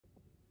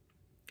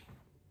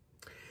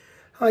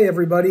Hi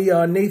everybody,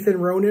 Nathan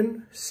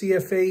Ronen,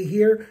 CFA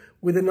here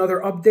with another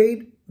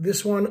update.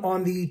 This one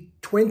on the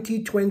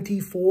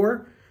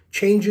 2024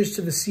 changes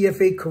to the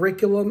CFA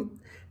curriculum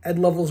at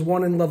levels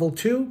 1 and level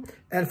 2,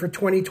 and for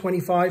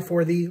 2025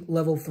 for the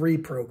level 3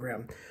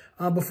 program.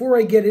 Before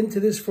I get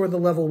into this for the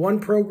level 1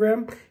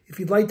 program, if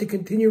you'd like to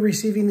continue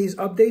receiving these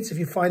updates, if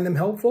you find them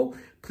helpful,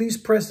 please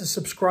press the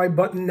subscribe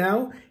button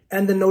now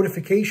and the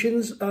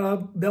notifications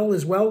bell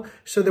as well,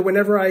 so that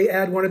whenever I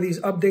add one of these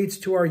updates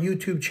to our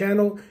YouTube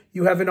channel,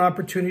 you have an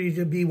opportunity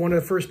to be one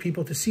of the first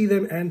people to see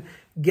them and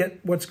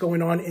get what's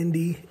going on in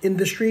the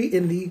industry,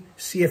 in the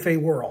CFA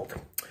world.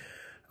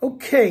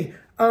 Okay,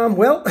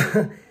 well,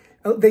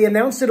 they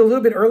announced it a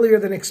little bit earlier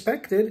than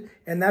expected,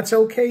 and that's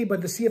okay,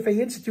 but the CFA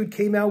Institute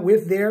came out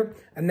with their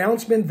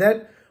announcement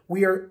that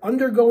we are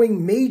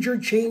undergoing major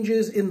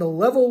changes in the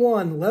level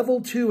 1,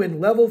 level 2, and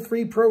level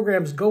 3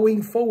 programs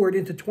going forward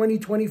into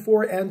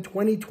 2024 and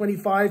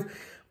 2025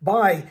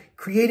 by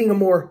creating a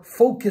more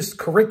focused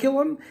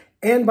curriculum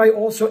and by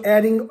also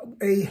adding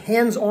a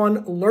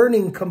hands-on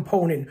learning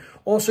component,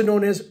 also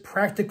known as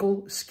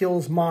practical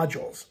skills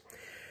modules.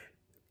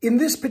 In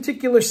this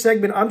particular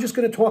segment, I'm just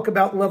going to talk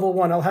about level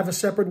 1. I'll have a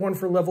separate one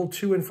for level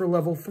 2 and for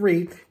level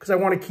 3 because I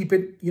want to keep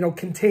it,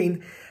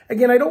 contained.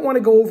 Again, I don't want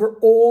to go over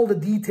all the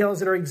details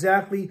that are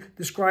exactly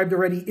described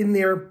already in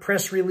their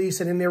press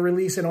release and in their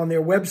release and on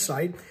their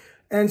website.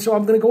 And so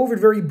I'm going to go over it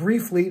very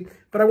briefly,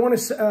 but I want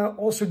to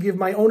also give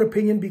my own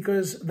opinion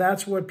because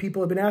that's what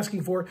people have been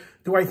asking for.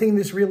 Do I think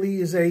this really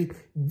is a,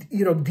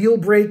 deal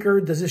breaker?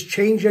 Does this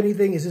change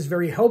anything? Is this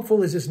very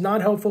helpful? Is this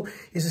not helpful?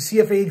 Is the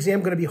CFA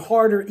exam going to be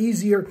harder,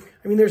 easier?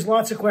 I mean, there's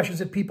lots of questions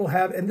that people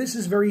have, and this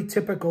is very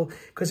typical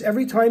because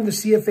every time the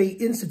CFA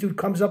Institute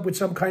comes up with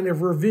some kind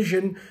of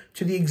revision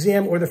to the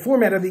exam or the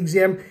format of the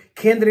exam,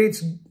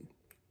 candidates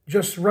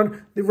just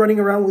they're running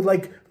around with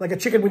like a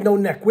chicken with no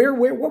neck.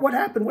 What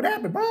happened? What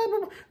happened? Blah, blah,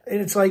 blah.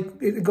 And it's like,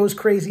 it goes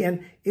crazy.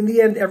 And in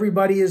the end,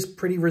 everybody is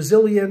pretty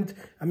resilient.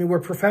 I mean, we're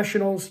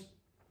professionals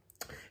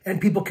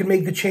and people can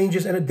make the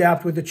changes and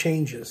adapt with the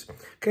changes.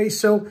 Okay,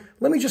 so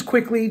let me just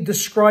quickly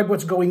describe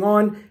what's going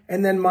on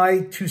and then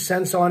my 2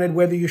 cents on it,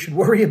 whether you should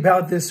worry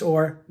about this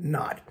or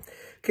not.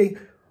 Okay,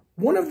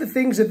 one of the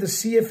things that the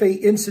CFA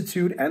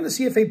Institute and the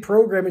CFA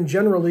program in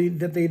generally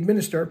that they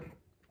administer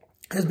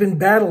has been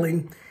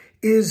battling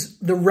is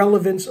the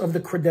relevance of the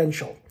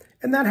credential.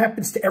 And that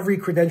happens to every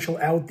credential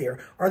out there.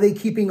 Are they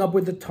keeping up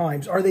with the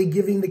times? Are they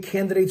giving the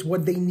candidates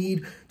what they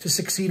need to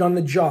succeed on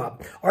the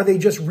job? Are they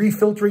just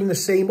refiltering the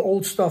same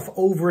old stuff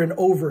over and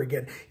over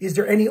again? Is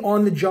there any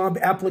on-the-job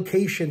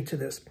application to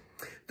this?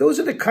 Those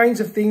are the kinds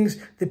of things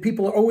that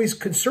people are always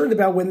concerned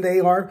about when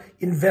they are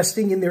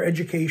investing in their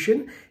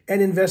education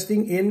and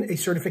investing in a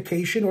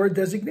certification or a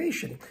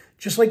designation.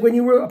 Just like when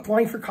you were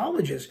applying for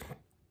colleges.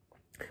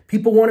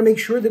 People want to make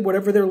sure that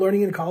whatever they're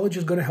learning in college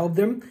is going to help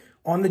them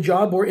on the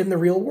job or in the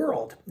real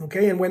world,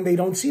 okay? And when they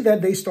don't see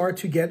that, they start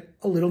to get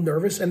a little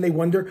nervous and they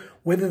wonder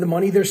whether the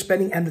money they're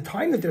spending and the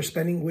time that they're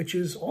spending, which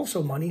is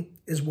also money,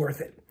 is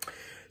worth it.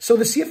 So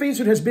the CFA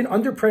Institute has been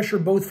under pressure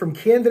both from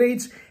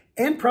candidates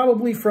and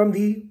probably from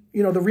the,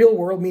 the real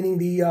world, meaning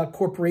the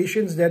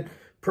corporations that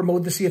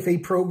promote the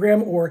CFA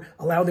program or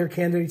allow their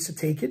candidates to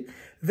take it,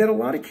 that a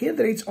lot of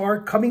candidates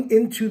are coming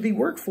into the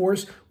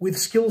workforce with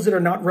skills that are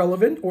not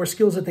relevant or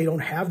skills that they don't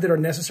have that are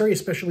necessary,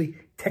 especially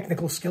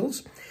technical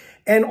skills.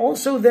 And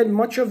also that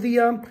much of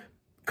the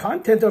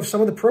content of some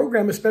of the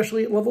program,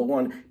 especially at level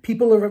 1,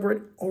 people have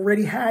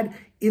already had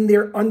in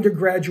their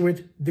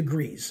undergraduate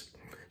degrees.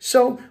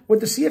 So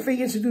what the CFA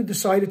Institute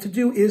decided to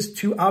do is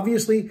to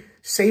obviously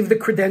save the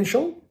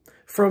credential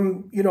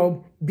from,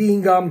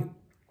 being,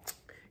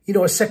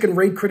 a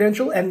second-rate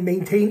credential and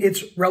maintain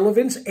its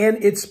relevance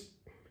and its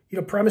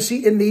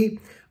primacy in the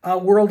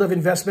world of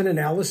investment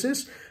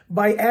analysis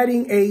by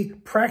adding a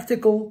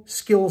practical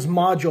skills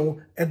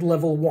module at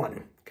level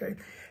 1, okay?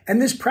 And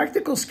this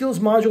practical skills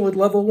module at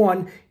level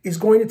 1 is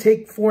going to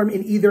take form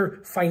in either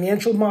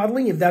financial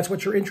modeling, if that's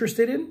what you're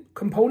interested in,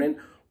 component,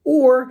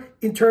 or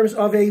in terms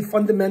of a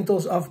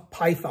fundamentals of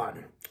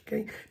Python,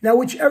 okay? Now,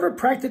 whichever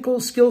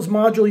practical skills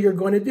module you're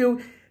going to do,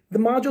 the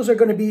modules are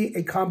going to be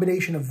a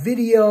combination of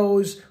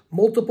videos,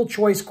 multiple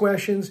choice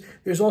questions.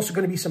 There's also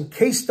going to be some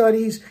case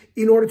studies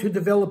in order to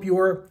develop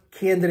your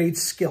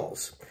candidate's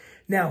skills.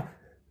 Now,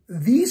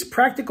 these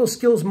practical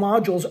skills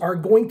modules are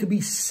going to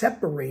be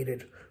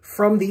separated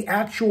from the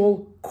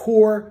actual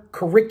core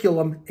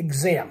curriculum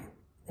exam.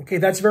 Okay,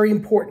 that's very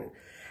important.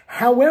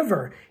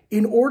 However,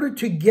 in order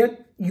to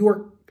get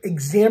your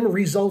exam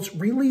results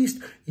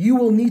released, you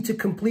will need to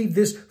complete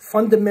this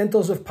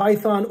fundamentals of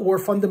Python or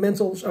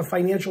fundamentals of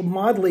financial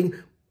modeling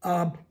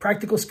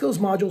practical skills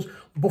modules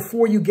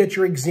before you get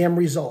your exam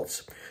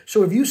results.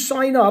 So if you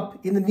sign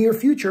up in the near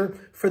future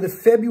for the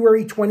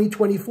February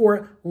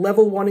 2024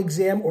 level 1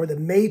 exam or the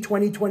May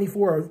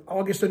 2024 or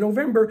August or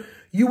November,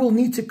 you will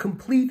need to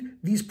complete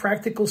these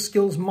practical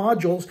skills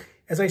modules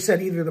as I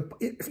said, either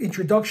the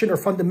introduction or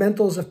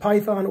fundamentals of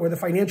Python or the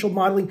financial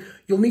modeling,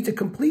 you'll need to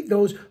complete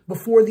those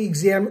before the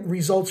exam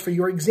results for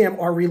your exam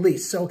are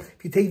released. So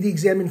if you take the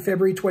exam in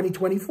February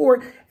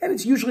 2024, and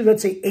it's usually,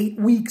 let's say, 8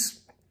 weeks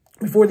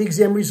before the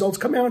exam results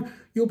come out,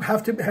 you'll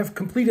have to have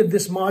completed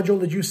this module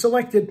that you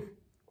selected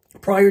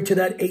prior to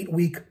that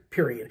 8-week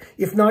period.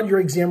 If not, your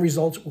exam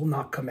results will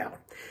not come out.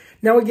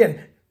 Now,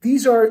 again,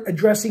 these are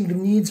addressing the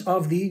needs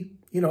of the,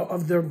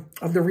 of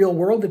the real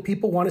world, that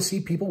people want to see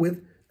people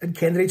with and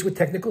candidates with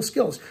technical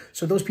skills.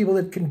 So those people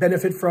that can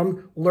benefit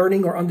from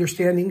learning or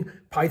understanding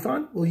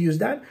Python will use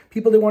that.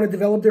 People that want to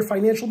develop their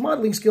financial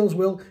modeling skills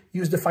will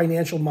use the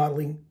financial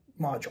modeling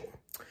module.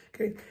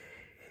 Okay.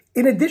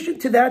 In addition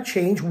to that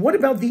change, what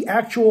about the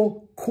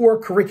actual core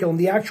curriculum,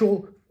 the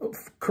actual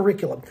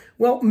curriculum?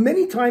 Well,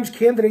 many times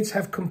candidates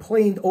have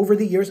complained over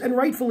the years, and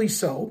rightfully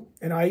so,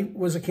 and I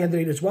was a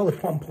candidate as well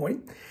at one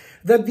point,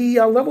 that the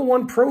Level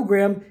 1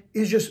 program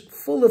is just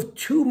full of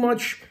too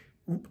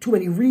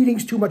many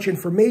readings, too much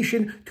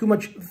information, too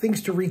much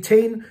things to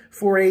retain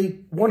for a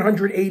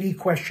 180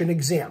 question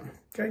exam.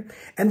 Okay.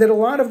 And that a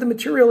lot of the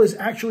material is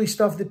actually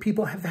stuff that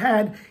people have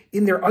had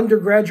in their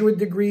undergraduate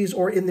degrees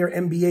or in their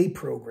MBA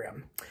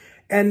program.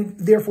 And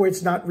therefore,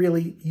 it's not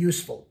really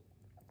useful.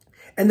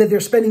 And that they're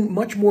spending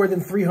much more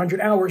than 300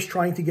 hours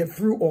trying to get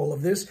through all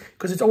of this,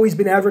 because it's always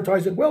been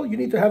advertised that, well, you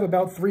need to have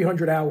about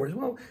 300 hours.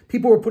 Well,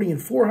 people were putting in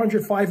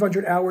 400,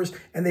 500 hours,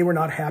 and they were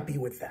not happy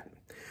with that.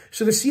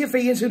 So the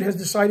CFA Institute has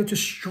decided to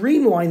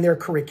streamline their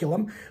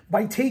curriculum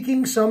by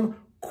taking some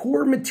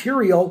core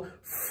material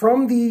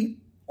from the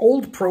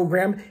old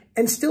program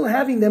and still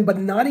having them, but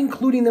not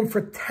including them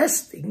for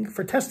testing,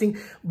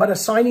 but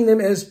assigning them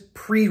as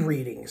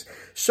pre-readings.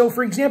 So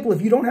for example,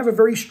 if you don't have a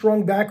very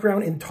strong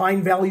background in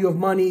time value of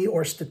money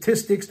or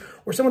statistics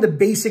or some of the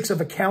basics of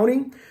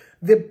accounting,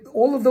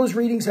 all of those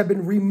readings have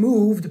been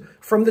removed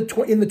from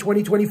in the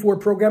 2024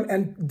 program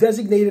and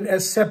designated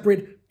as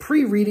separate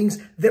pre-readings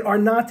that are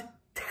not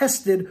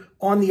tested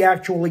on the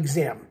actual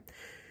exam.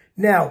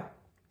 Now,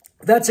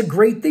 that's a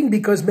great thing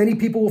because many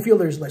people will feel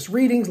there's less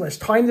readings, less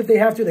time that they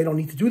have to. They don't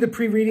need to do the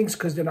pre-readings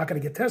because they're not going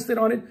to get tested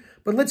on it.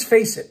 But let's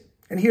face it,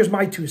 and here's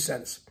my 2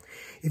 cents.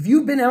 If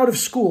you've been out of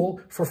school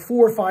for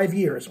 4 or 5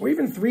 years, or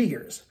even 3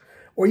 years,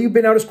 or you've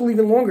been out of school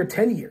even longer,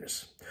 10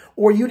 years,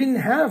 or you didn't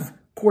have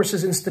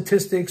courses in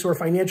statistics or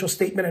financial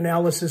statement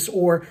analysis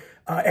or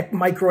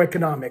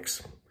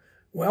microeconomics,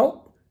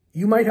 well,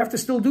 you might have to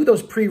still do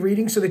those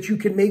pre-readings so that you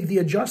can make the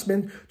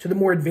adjustment to the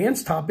more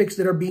advanced topics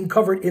that are being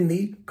covered in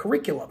the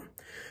curriculum.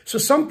 So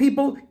some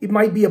people, it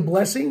might be a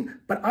blessing,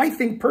 but I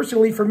think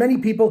personally for many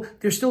people,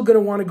 they're still going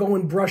to want to go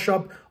and brush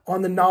up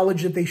on the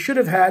knowledge that they should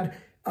have had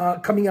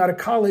coming out of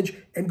college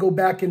and go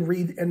back and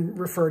read and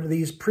refer to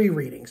these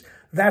pre-readings.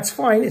 That's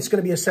fine. It's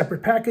going to be a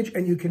separate package,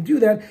 and you can do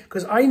that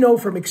because I know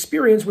from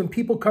experience when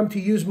people come to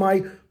use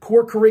my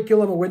core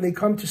curriculum or when they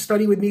come to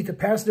study with me to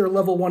pass their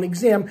Level 1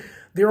 exam,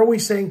 they're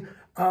always saying,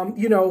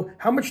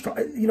 how much time,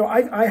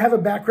 I have a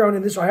background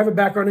in this, or I have a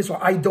background in this,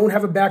 or I don't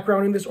have a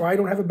background in this, or I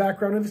don't have a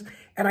background in this.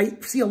 And I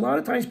see a lot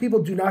of times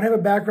people do not have a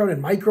background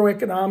in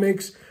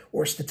microeconomics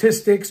or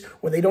statistics,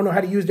 or they don't know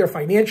how to use their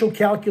financial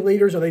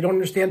calculators, or they don't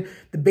understand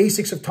the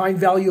basics of time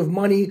value of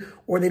money,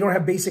 or they don't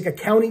have basic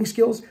accounting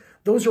skills.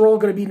 Those are all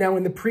going to be now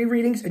in the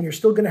pre-readings, and you're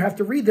still going to have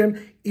to read them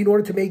in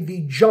order to make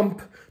the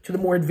jump to the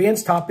more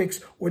advanced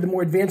topics or the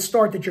more advanced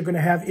start that you're going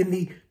to have in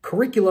the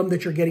curriculum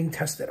that you're getting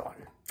tested on.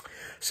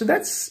 So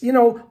that's,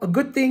 a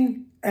good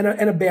thing and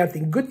a bad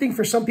thing. Good thing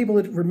for some people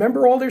that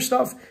remember all their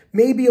stuff,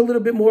 maybe a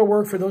little bit more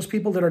work for those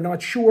people that are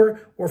not sure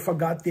or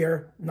forgot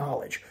their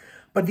knowledge.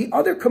 But the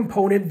other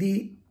component,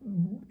 the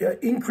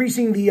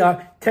increasing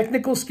the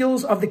technical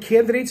skills of the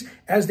candidates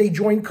as they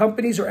join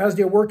companies or as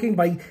they're working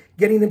by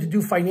getting them to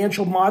do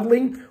financial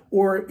modeling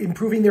or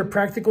improving their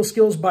practical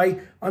skills by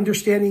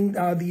understanding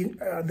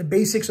the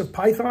basics of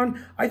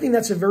Python. I think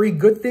that's a very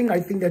good thing.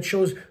 I think that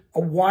shows a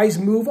wise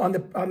move on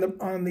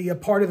the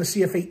part of the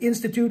CFA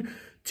Institute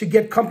to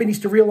get companies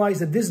to realize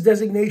that this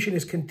designation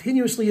is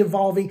continuously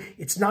evolving.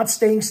 It's not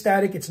staying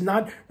static. It's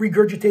not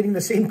regurgitating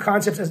the same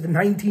concepts as the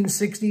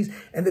 1960s,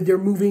 and that they're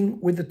moving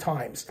with the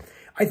times.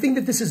 I think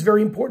that this is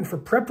very important for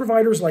prep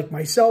providers like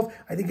myself.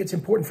 I think it's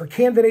important for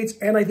candidates,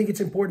 and I think it's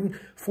important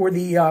for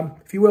the,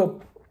 if you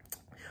will,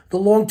 the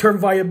long-term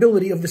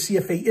viability of the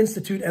CFA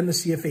Institute and the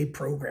CFA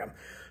program.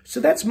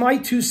 So that's my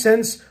 2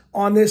 cents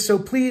on this. So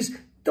please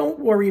don't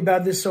worry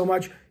about this so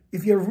much.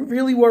 If you're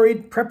really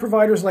worried, prep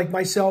providers like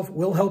myself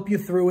will help you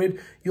through it.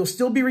 You'll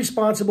still be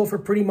responsible for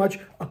pretty much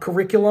a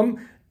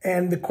curriculum,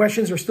 and the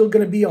questions are still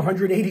going to be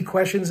 180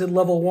 questions in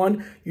Level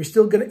 1. You're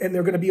still going to, and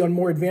they're going to be on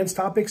more advanced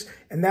topics,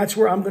 and that's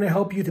where I'm going to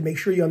help you to make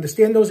sure you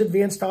understand those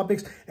advanced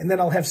topics, and then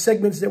I'll have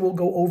segments that will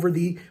go over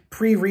the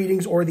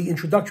pre-readings or the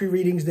introductory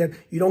readings that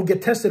you don't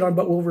get tested on,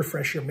 but will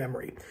refresh your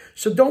memory.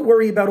 So don't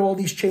worry about all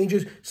these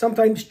changes.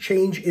 Sometimes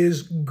change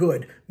is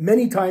good.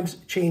 Many times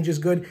change is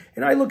good,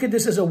 and I look at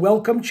this as a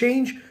welcome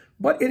change,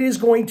 but it is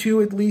going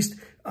to at least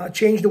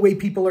change the way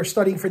people are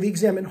studying for the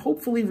exam and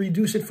hopefully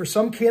reduce it for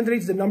some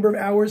candidates, the number of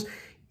hours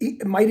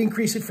It might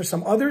increase it for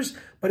some others,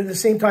 but at the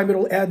same time,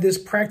 it'll add this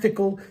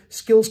practical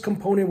skills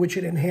component, which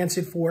would enhance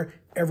it for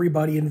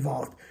everybody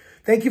involved.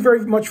 Thank you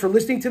very much for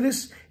listening to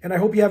this, and I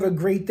hope you have a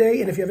great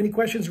day. And if you have any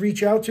questions,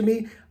 reach out to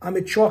me. I'm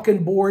at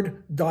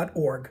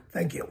chalkandboard.org.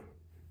 Thank you.